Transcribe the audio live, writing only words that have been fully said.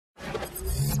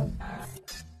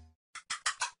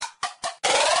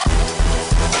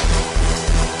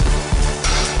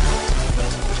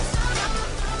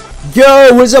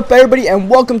Yo, what's up everybody, and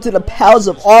welcome to the Pals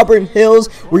of Auburn Hills,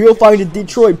 where you'll find the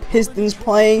Detroit Pistons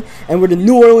playing and where the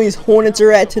New Orleans Hornets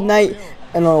are at tonight.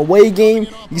 And on an away game,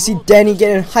 you can see Denny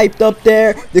getting hyped up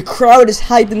there. The crowd is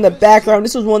hyped in the background.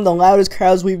 This was one of the loudest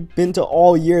crowds we've been to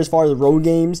all year as far as road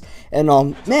games. And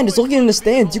man, just looking in the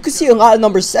stands, you can see a lot of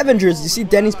number 7 jerseys. You see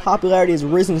Denny's popularity has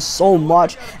risen so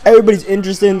much. Everybody's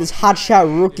interested in this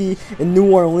hotshot rookie in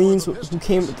New Orleans who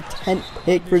came with the 10th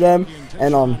pick for them.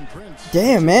 And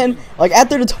damn, man, like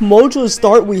after the tumultuous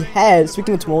start we had,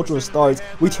 speaking of tumultuous starts,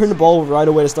 we turned the ball over right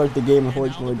away to start the game,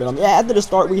 unfortunately. But yeah, after the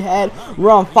start we had, we're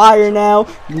on fire now,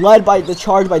 led by the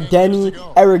charge by Denny,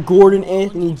 Eric Gordon,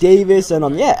 Anthony Davis,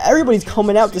 and yeah, everybody's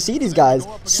coming out to see these guys.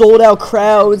 Sold out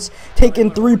crowds,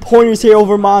 taking 3-pointers here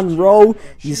over Monroe.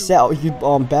 You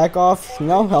back off, you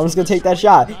know, I'm just gonna take that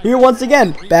shot. Here once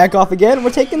again, back off again,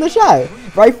 we're taking the shot.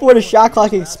 Right before the shot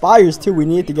clock expires too, we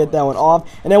need to get that one off.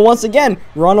 And then once again,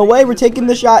 run away, we're taking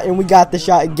the shot, and we got the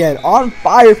shot again. On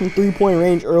fire from 3-point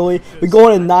range early. We go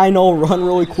on a 9-0 run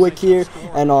really quick here.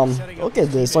 And look at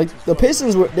this. Like the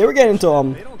Pistons they were getting into a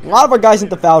lot of our guys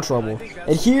into foul trouble.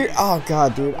 And here, oh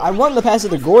god, dude, I wanted to pass it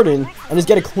to Gordon and just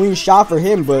get a clean shot for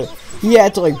him, but he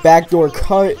had to like backdoor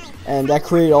cut, and that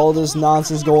created all this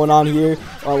nonsense going on here.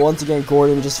 Once again,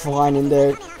 Gordon just flying in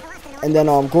there. And then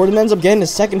Gordon ends up getting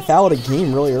his second foul of the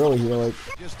game really early here. Like,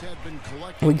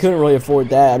 we couldn't really afford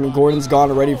that. I mean, Gordon's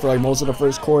gone already for like most of the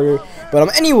first quarter.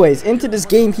 But anyways, into this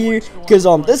game here, because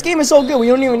this game is so good, we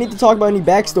don't even need to talk about any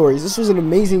backstories. This was an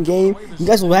amazing game. You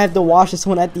guys will have to watch this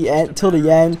one at the end till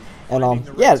the end. And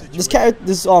yeah, this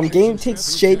game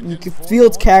takes shape. You can feel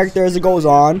its character as it goes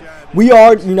on. We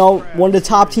are, you know, one of the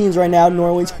top teams right now, New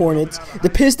Orleans Hornets. The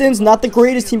Pistons, not the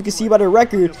greatest team you can see by their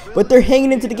record, but they're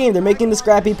hanging into the game. They're making the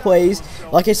scrappy plays.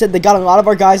 Like I said, they got a lot of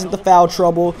our guys into foul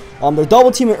trouble. They're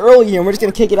double teaming early here, and we're just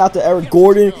gonna kick it out to Eric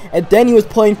Gordon. And then he was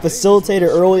playing facilitator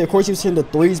early. Of course, he was hitting the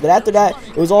threes, but after that,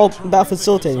 it was all about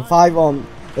facilitating.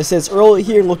 It says early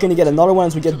here, looking to get another one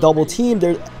as we get double teamed.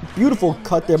 There's beautiful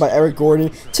cut there by Eric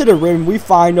Gordon to the rim. We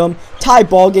find him, tie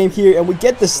ball game here, and we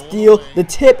get the steal, the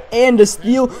tip, and the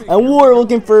steal. And we're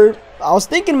looking for. I was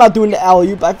thinking about doing the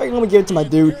alley-oop, but I think I'm gonna give it to my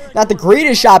dude. Not the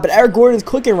greatest shot, but Eric Gordon's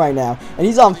cooking right now, and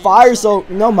he's on fire. So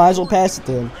you know, might as well pass it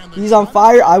to him. He's on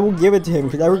fire. I will give it to him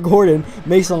because Eric Gordon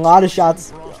makes a lot of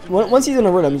shots. Once he's in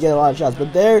a rhythm, you get a lot of shots.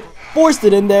 But there, forced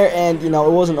it in there, and you know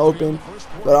it wasn't open.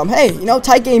 But hey, you know,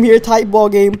 tight game here, tight ball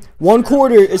game. One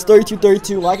quarter is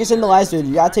 32-32. Like I said in the last video,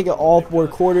 you gotta take it all 4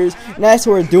 quarters, and that's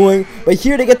what we're doing. But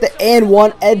here to get the and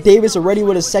one, Ed Davis already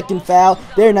with a second foul.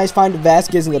 There, nice find to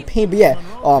Vasquez in the paint. But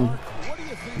yeah,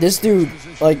 this dude,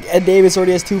 like Ed Davis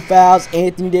already has 2 fouls.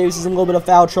 Anthony Davis is in a little bit of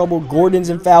foul trouble. Gordon's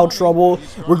in foul trouble.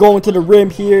 We're going to the rim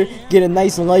here, get a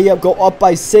nice layup, go up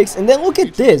by 6, and then look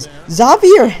at this.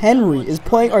 Xavier Henry is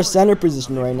playing our center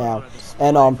position right now.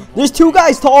 And there's 2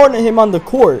 guys taller than him on the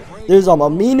court. There's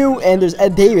Aminu and there's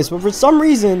Ed Davis. But for some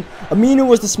reason, Aminu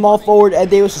was the small forward,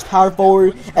 Ed Davis was power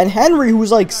forward, and Henry,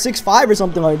 who's like 6'5" or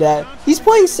something like that, he's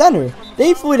playing center.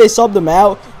 Thankfully, they subbed him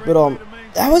out, but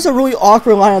that was a really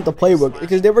awkward lineup to play with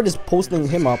because they were just posting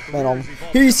him up. And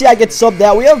here you see I get subbed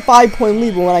out. We have a 5-point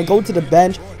lead, but when I go to the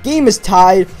bench, game is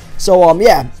tied. So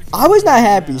yeah, I was not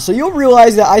happy. So you'll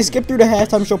realize that I skipped through the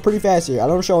halftime show pretty fast here. I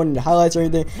don't show any highlights or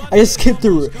anything. I just skipped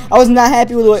through it. I was not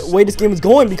happy with the way this game was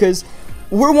going because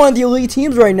we're one of the elite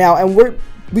teams right now, and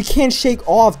we can't shake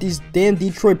off these damn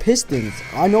Detroit Pistons.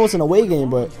 I know it's an away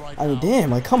game, but I mean, damn,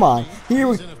 like come on. Here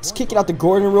we're just kicking out to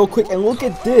Gordon real quick, and look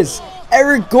at this.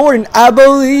 Eric Gordon, I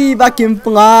believe I can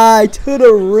fly to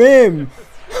the rim.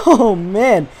 Oh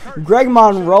man, Greg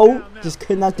Monroe just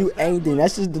could not do anything.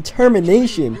 That's just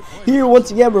determination. Here once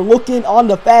again, we're looking on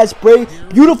the fast break.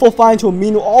 Beautiful find to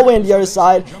Aminu all the way on the other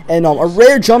side, and a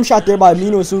rare jump shot there by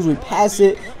Aminu. As soon as we pass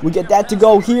it, we get that to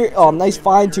go here. Nice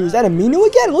find too. Is that Aminu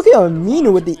again? Look at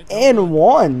Aminu with the and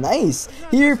one. Nice.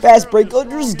 Here fast break. We're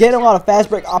just getting a lot of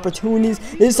fast break opportunities.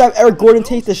 This time Eric Gordon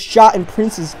takes the shot in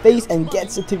Prince's face and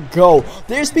gets it to go.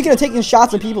 They're speaking of taking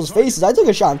shots in people's faces. I took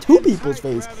a shot in 2 people's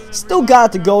face. Still got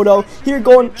it to go though. Here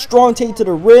going strong take to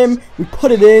the rim. We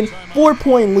put it in,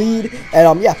 4-point lead,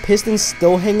 and yeah, Pistons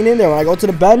still hanging in there. When I go to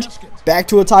the bench, back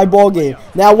to a tie ball game.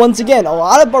 Now once again, a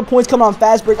lot of our points come on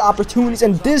fast break opportunities,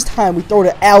 and this time we throw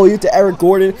the alley to Eric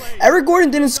Gordon. Eric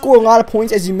Gordon didn't score a lot of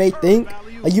points as you may think,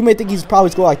 Like, you may think he's probably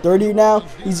scored like 30 now.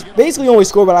 He's basically only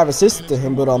scored when I've assisted to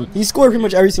him, but he scored pretty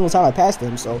much every single time I passed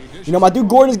him. So, you know, my dude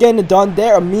Gordon's getting it done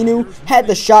there. Aminu had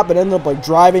the shot, but ended up like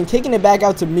driving, kicking it back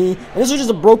out to me. And this was just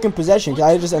a broken possession because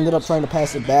I just ended up trying to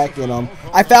pass it back. And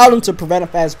I fouled him to prevent a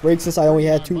fast break since I only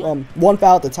had one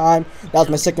foul at the time. That was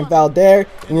my second foul there,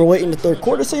 and we're late in the third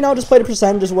quarter. So, you know, just play the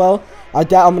percentage as well. I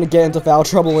doubt I'm going to get into foul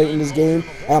trouble late in this game.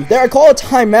 There I call a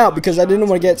timeout because I didn't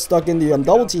want to get stuck in the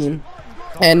double team.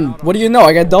 And what do you know?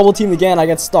 I got double teamed again. I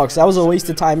got stuck. So that was a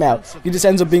wasted timeout. He just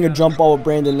ends up being a jump ball with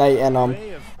Brandon Knight. And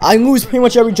I lose pretty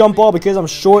much every jump ball because I'm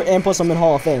short and plus I'm in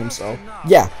Hall of Fame. So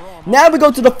yeah. Now we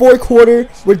go to the fourth quarter.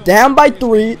 We're down by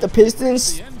 3. The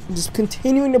Pistons just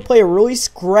continuing to play a really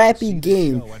scrappy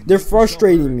game. They're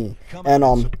frustrating me.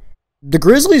 And the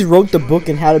Grizzlies wrote the book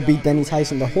on how to beat Denny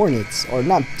Tyson, the Hornets, or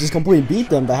not just completely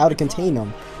beat them, but how to contain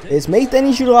them. It's make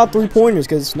Denny shoot a lot of three-pointers,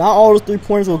 because not all those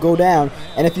three-pointers will go down.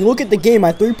 And if you look at the game,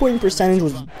 my three-point percentage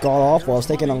was god-awful. I was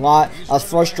taking a lot. I was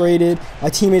frustrated. My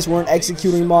teammates weren't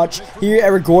executing much. Here,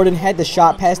 Eric Gordon had the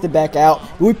shot, passed it back out.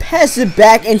 We passed it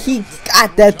back, and he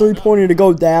got that three-pointer to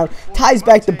go down. Ties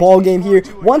back the ball game here.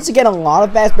 Once again, a lot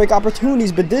of fast break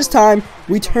opportunities, but this time,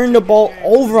 we turned the ball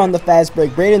over on the fast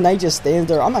break. Brandon Knight just stands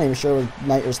there. I'm not even sure if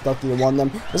Knight or Stuckey won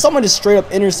them. But someone just straight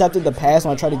up intercepted the pass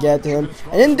when I tried to get it to him.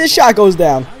 And then this shot goes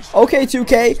down. Okay,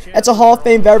 2K, that's a Hall of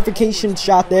Fame verification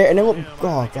shot there, and it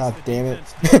oh, god damn it.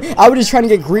 I was just trying to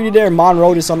get greedy there, and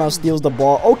Monroe just somehow steals the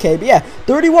ball. Okay, but yeah,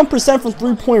 31% from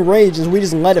three-point range, and we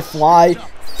just let it fly.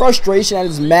 Frustration at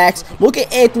its max. Look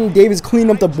at Anthony Davis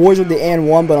cleaning up the boards with the and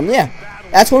one, but yeah.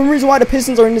 That's one reason why the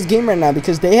Pistons are in this game right now,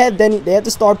 because they had the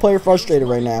star player frustrated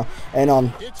right now. And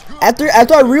after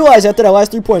I realized after that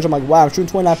last 3 points, I'm like, wow, I'm shooting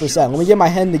 29%. Let me get my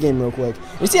head in the game real quick.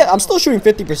 You see, I'm still shooting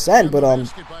 50%, but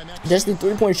just the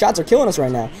 3-point shots are killing us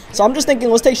right now. So I'm just thinking,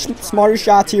 let's take smarter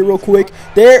shots here real quick.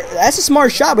 That's a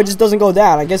smart shot, but it just doesn't go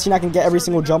down. I guess you're not gonna get every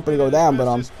single jumper to go down,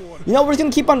 but you know, we're just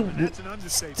gonna keep on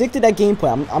stick to that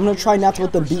gameplay. I'm gonna try not to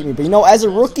let them beat me. But you know, as a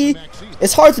rookie,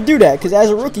 it's hard to do that because as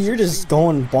a rookie, you're just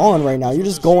going balling right now. You're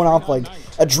just going off like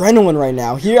adrenaline right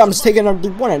now. Here, I'm just taking another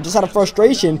 3-pointer just out of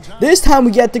frustration. This time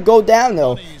we get to go down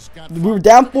though. We were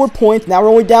down 4 points. Now we're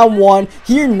only down 1.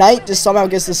 Here, Knight just somehow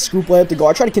gets this scoop layup to go.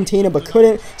 I tried to contain him, but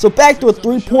couldn't. So back to a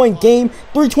 3-point game.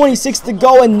 3:26 to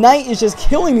go, and Knight is just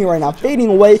killing me right now, fading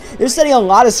away. They're setting a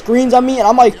lot of screens on me, and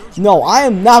I'm like, no, I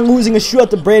am not losing a shootout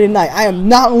to Brandon Knight. I am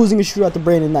not losing a shootout to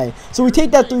Brandon Knight. So we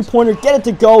take that 3-pointer, get it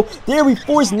to go. There we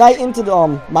force Knight into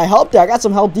the my help there. I got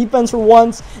some help defense for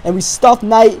once, and we stuff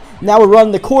Knight. Now we're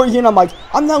running the court here, and I'm like,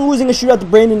 I'm not losing a shootout to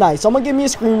Brandon Knight. So I'm gonna give me a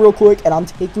screen real quick, and I'm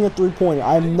taking a 3-pointer.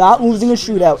 I am not losing a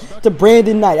shootout to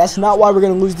Brandon Knight. That's not why we're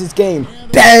gonna lose this game.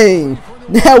 Bang!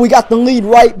 Now we got the lead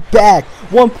right back.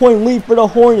 1-point lead for the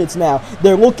Hornets now.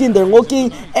 They're looking,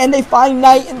 and they find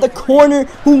Knight in the corner,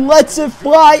 who lets it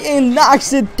fly and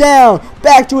knocks it down.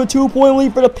 Back to a 2-point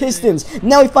lead for the Pistons.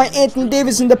 Now we find Anthony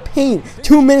Davis in the paint.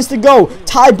 2 minutes to go.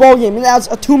 Tie ball game. And that's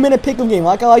a 2-minute pick'em game,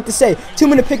 like I like to say.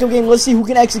 2-minute pick'em game. Let's see who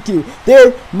can execute.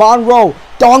 There, Monroe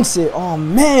dunks it. Oh,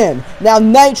 man. Now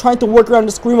Knight trying to work around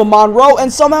the screen of Monroe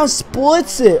and somehow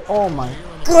splits it. Oh, my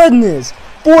goodness.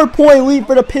 4-point lead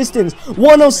for the Pistons.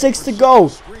 1:06 to go.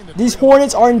 These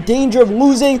Hornets are in danger of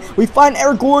losing. We find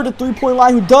Eric Gordon at the 3-point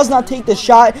line, who does not take the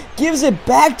shot. Gives it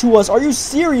back to us. Are you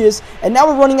serious? And now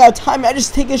we're running out of time. I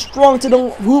just take it strong to the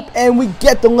hoop, and we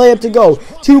get the layup to go.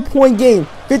 2-point game.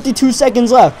 52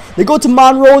 seconds left. They go to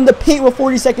Monroe in the paint with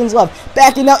 40 seconds left.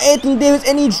 Backing out Anthony Davis,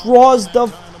 and he draws the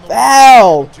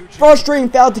foul. Frustrating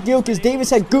foul to give because Davis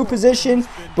had good position,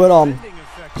 but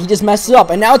he just messed it up.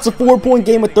 And now it's a 4-point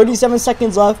game with 37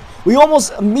 seconds left. We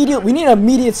need an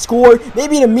immediate score,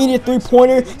 maybe an immediate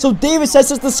 3-pointer. So Davis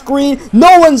sets us the screen.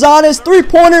 No one's on us.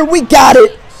 3-pointer, we got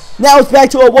it. Now it's back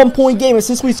to a 1-point game, and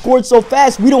since we scored so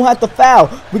fast, we don't have to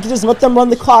foul. We can just let them run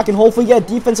the clock and hopefully get a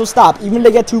defensive stop. Even if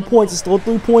they get 2 points, it's still a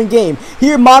 3-point game.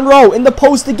 Here, Monroe in the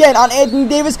post again on Anthony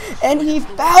Davis, and he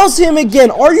fouls him again.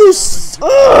 Are you...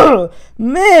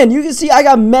 Man, you can see I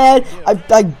got mad.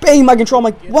 I banged my control. I'm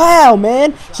like, wow,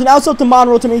 man. So now it's up to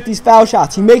Monroe to make these foul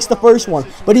shots. He makes the first one,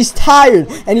 but he's tired,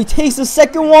 and he takes the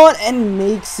second one and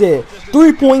makes it.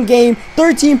 3-point game,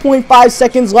 13.5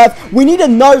 seconds left. We need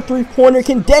another 3-pointer.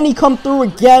 Can Denny come through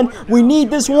again? We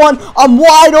need this one. I'm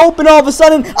wide open all of a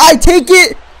sudden. I take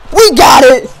it. We got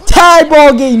it. Tie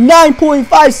ball game,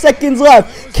 9.5 seconds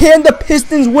left. Can the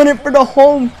Pistons win it for the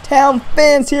hometown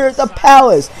fans here at the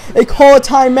Palace? They call a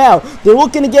timeout. They're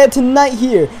looking to get it to Knight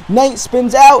here. Knight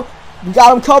spins out. We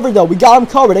got him covered though. We got him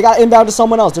covered. They got inbound to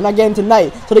someone else. They're not getting to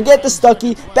Knight. So they get to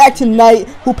Stuckey. Back to Knight,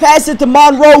 who passes it to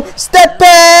Monroe. Step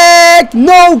back.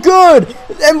 No good.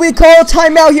 And we call a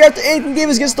timeout here after Anthony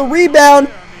Davis gets the rebound.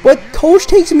 but coach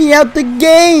takes me out the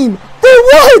game. For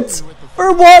what?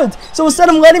 For what? So instead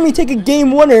of letting me take a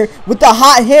game winner with the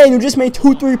hot hand who just made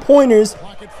 2 3-pointers,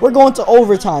 we're going to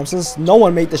overtime since no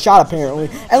one made the shot apparently.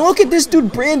 And look at this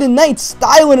dude, Brandon Knight,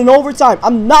 styling in overtime.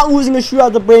 I'm not losing a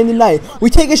shootout to Brandon Knight. We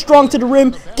take it strong to the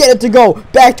rim, get it to go.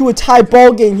 Back to a tie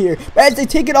ball game here. But as they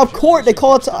take it up court, they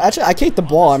call it. Actually, I kicked the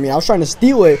ball. I mean, I was trying to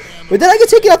steal it. But then I can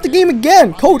take it out the game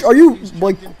again. Coach, are you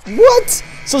like, what?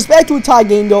 So it's back to a tie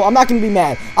game though. I'm not going to be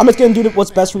mad. I'm just going to do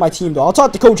what's best for my team though. I'll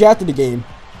talk to coach after the game.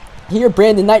 Here,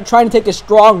 Brandon Knight trying to take it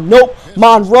strong. Nope.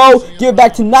 Monroe, give it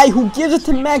back to Knight, who gives it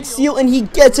to Max Seal, and he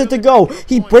gets it to go.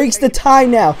 He breaks the tie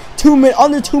now.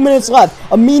 Under 2 minutes left.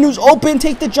 Aminu's open.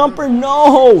 Take the jumper.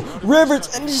 No.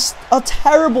 Rivers, and just a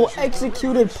terrible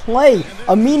executed play.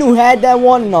 Aminu had that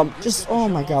one, and just, oh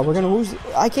my God, we're going to lose.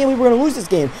 I can't believe we're going to lose this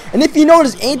game. And if you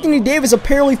notice, Anthony Davis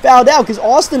apparently fouled out because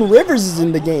Austin Rivers is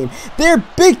in the game. They're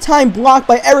big time blocked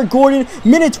by Eric Gordon.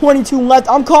 Minute 22 left.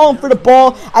 I'm calling for the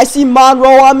ball. I see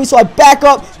Monroe on me, so I back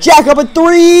up, jack up a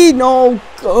 3, no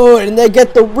good, and they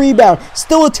get the rebound.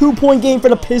 Still a 2-point game for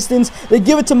the Pistons. They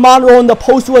give it to Monroe in the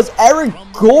post, who has Eric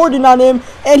Gordon on him,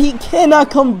 and he cannot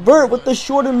convert with the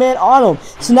shorter man on him.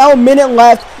 So now a minute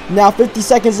left, now 50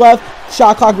 seconds left,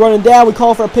 shot clock running down. We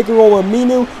call for a pick and roll with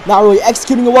Aminu, not really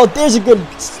executing it well. There's a good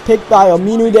pick by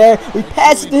Aminu there. We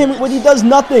pass it to him, but he does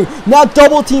nothing. Now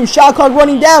double team, shot clock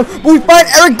running down, but we find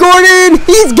Eric Gordon.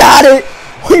 He's got it.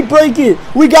 We break it.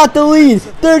 We got the lead.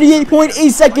 38.8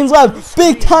 seconds left.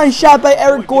 Big time shot by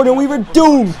Eric Gordon. We were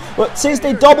doomed. But since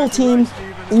they double teamed,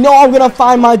 you know I'm going to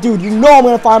find my dude. You know I'm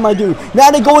going to find my dude. Now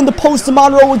they go in the post to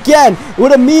Monroe again.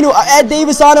 With Aminu, Ed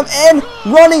Davis on him. And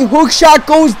running hook shot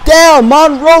goes down.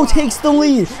 Monroe takes the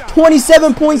lead.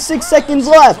 27.6 seconds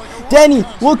left. Denny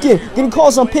looking, getting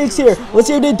calls on picks here. Let's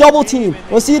see if they double team.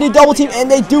 Let's see if they double team,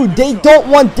 and they do. They don't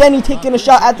want Denny taking a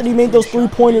shot after he made those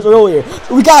 3-pointers earlier.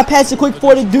 We gotta pass it quick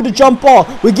before they do the jump ball.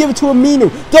 We give it to Aminu.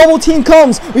 Double team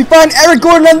comes. We find Eric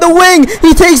Gordon on the wing.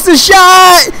 He takes the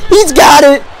shot. He's got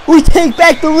it. We take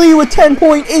back the lead with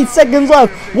 10.8 seconds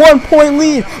left. 1-point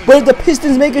lead. But if the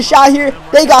Pistons make a shot here,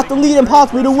 they got the lead and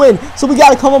possibly to win. So we got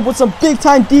to come up with some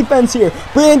big-time defense here.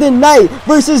 Brandon Knight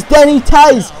versus Denny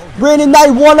Tice. Brandon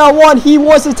Knight one-on-one. He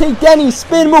wants to take Denny.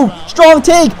 Spin move. Strong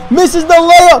take. Misses the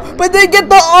layup. But they get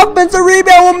the offensive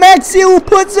rebound with Max Seal, who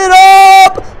puts it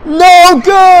up. No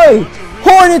good.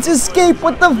 Hornets escape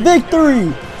with the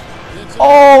victory.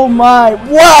 Oh my,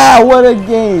 wow, what a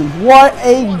game. What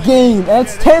a game.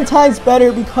 That's 10 times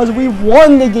better because we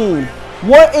won the game.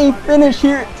 What a finish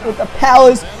here at the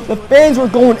Palace. The fans were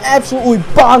going absolutely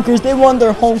bonkers. They wanted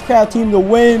their home crowd team to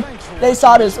win. They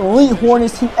saw this elite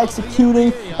Hornets team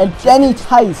executing, and Denny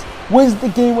Tice wins the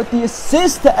game with the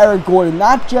assist to Eric Gordon.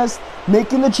 Not just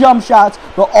making the jump shots,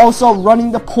 but also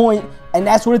running the point, and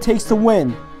that's what it takes to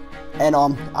win. And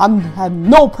I have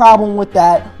no problem with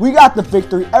that. We got the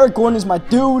victory. Eric Gordon is my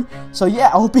dude. So yeah,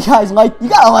 I hope you guys you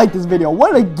gotta like this video.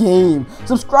 What a game.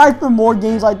 Subscribe for more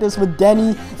games like this with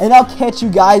Denny, and I'll catch you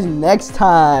guys next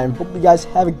time. Hope you guys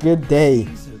have a good day.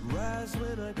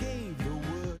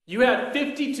 You had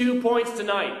 52 points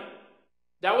tonight.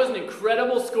 That was an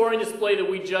incredible scoring display that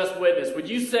we just witnessed. Would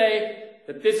you say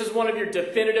that this is one of your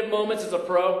definitive moments as a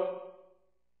pro?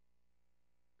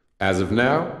 As of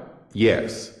now,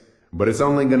 yes. But it's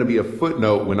only going to be a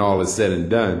footnote when all is said and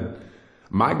done.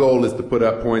 My goal is to put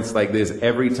up points like this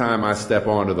every time I step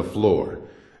onto the floor.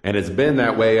 And it's been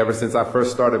that way ever since I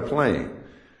first started playing.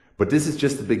 But this is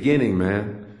just the beginning,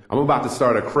 man. I'm about to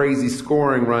start a crazy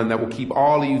scoring run that will keep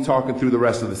all of you talking through the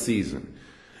rest of the season.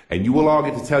 And you will all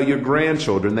get to tell your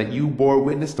grandchildren that you bore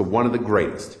witness to one of the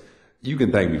greatest. You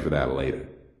can thank me for that later.